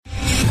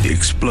The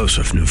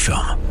explosive new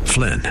film,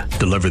 Flynn,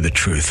 Deliver the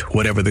Truth,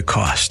 Whatever the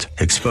Cost,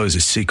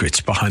 exposes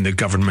secrets behind the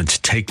government's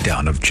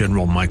takedown of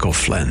General Michael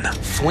Flynn.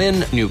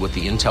 Flynn knew what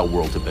the intel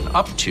world had been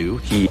up to.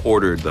 He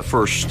ordered the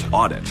first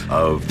audit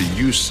of the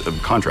use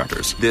of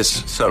contractors.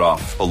 This set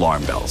off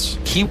alarm bells.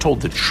 He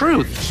told the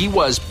truth. He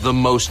was the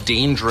most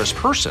dangerous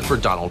person for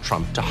Donald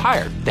Trump to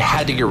hire. They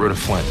had to get rid of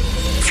Flynn.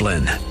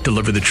 Flynn,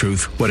 Deliver the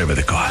Truth, Whatever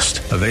the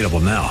Cost. Available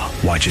now.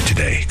 Watch it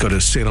today. Go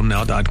to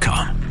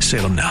salemnow.com.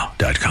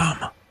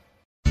 salemnow.com.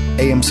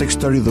 AM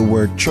 630 The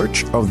Word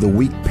Church of the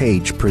Week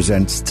page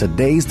presents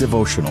today's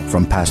devotional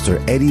from Pastor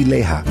Eddie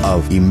Leija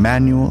of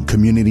Emmanuel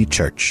Community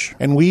Church.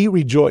 And we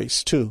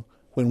rejoice, too,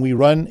 when we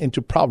run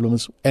into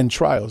problems and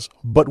trials,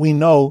 but we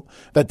know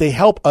that they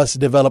help us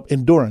develop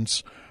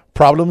endurance.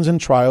 Problems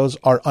and trials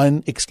are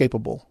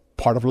unescapable,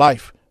 part of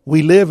life.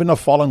 We live in a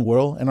fallen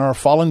world and are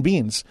fallen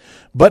beings,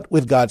 but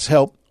with God's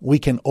help, we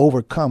can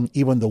overcome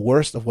even the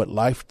worst of what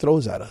life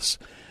throws at us.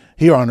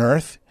 Here on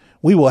earth,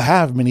 we will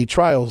have many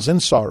trials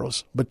and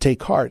sorrows, but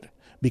take heart,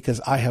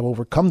 because I have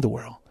overcome the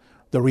world.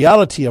 The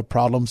reality of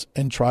problems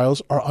and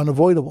trials are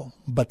unavoidable,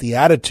 but the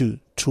attitude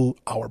to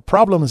our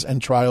problems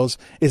and trials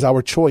is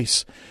our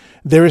choice.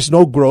 There is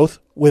no growth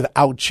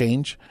without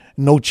change,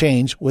 no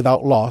change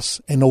without loss,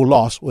 and no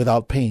loss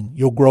without pain.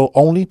 You'll grow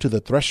only to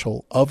the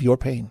threshold of your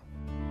pain.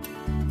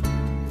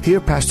 Hear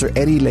Pastor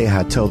Eddie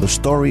Leija tell the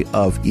story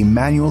of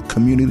Emmanuel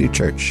Community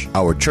Church,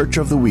 our Church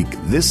of the Week,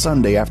 this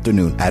Sunday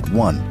afternoon at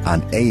 1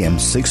 on AM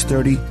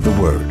 630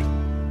 The Word.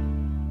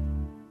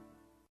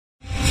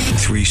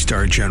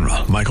 3-star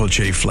General Michael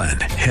J. Flynn,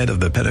 head of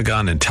the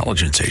Pentagon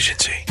Intelligence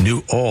Agency,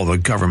 knew all the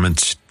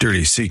government's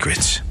dirty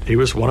secrets. He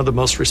was one of the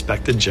most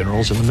respected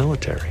generals in the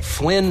military.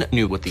 Flynn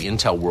knew what the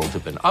intel world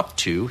had been up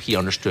to. He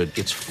understood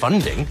its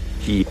funding.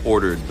 He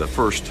ordered the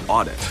first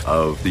audit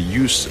of the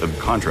use of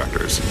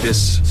contractors.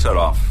 This set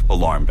off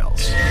alarm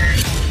bells.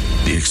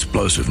 The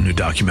explosive new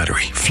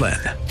documentary, Flynn,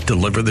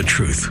 Deliver the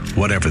Truth,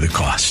 Whatever the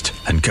Cost,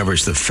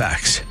 uncovers the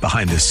facts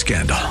behind this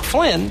scandal.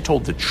 Flynn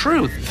told the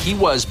truth. He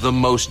was the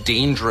most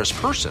dangerous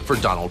person for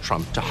Donald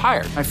Trump to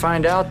hire. I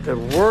find out the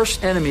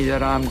worst enemy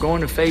that I'm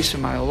going to face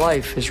in my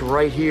life is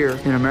right here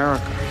in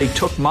America. They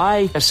took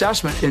my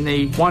assessment and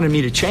they wanted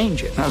me to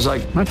change it. And I was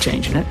like, I'm not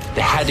changing it.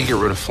 They had to get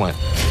rid of Flynn.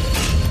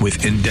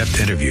 With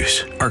in-depth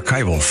interviews,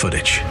 archival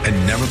footage, and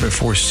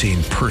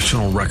never-before-seen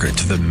personal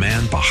records of the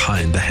man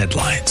behind the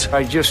headlines.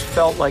 I just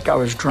felt like I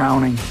was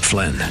drowning.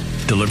 Flynn,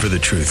 Deliver the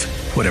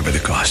Truth, Whatever the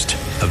Cost.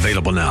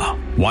 Available now.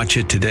 Watch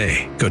it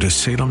today. Go to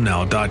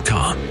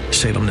salemnow.com.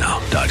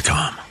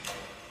 salemnow.com.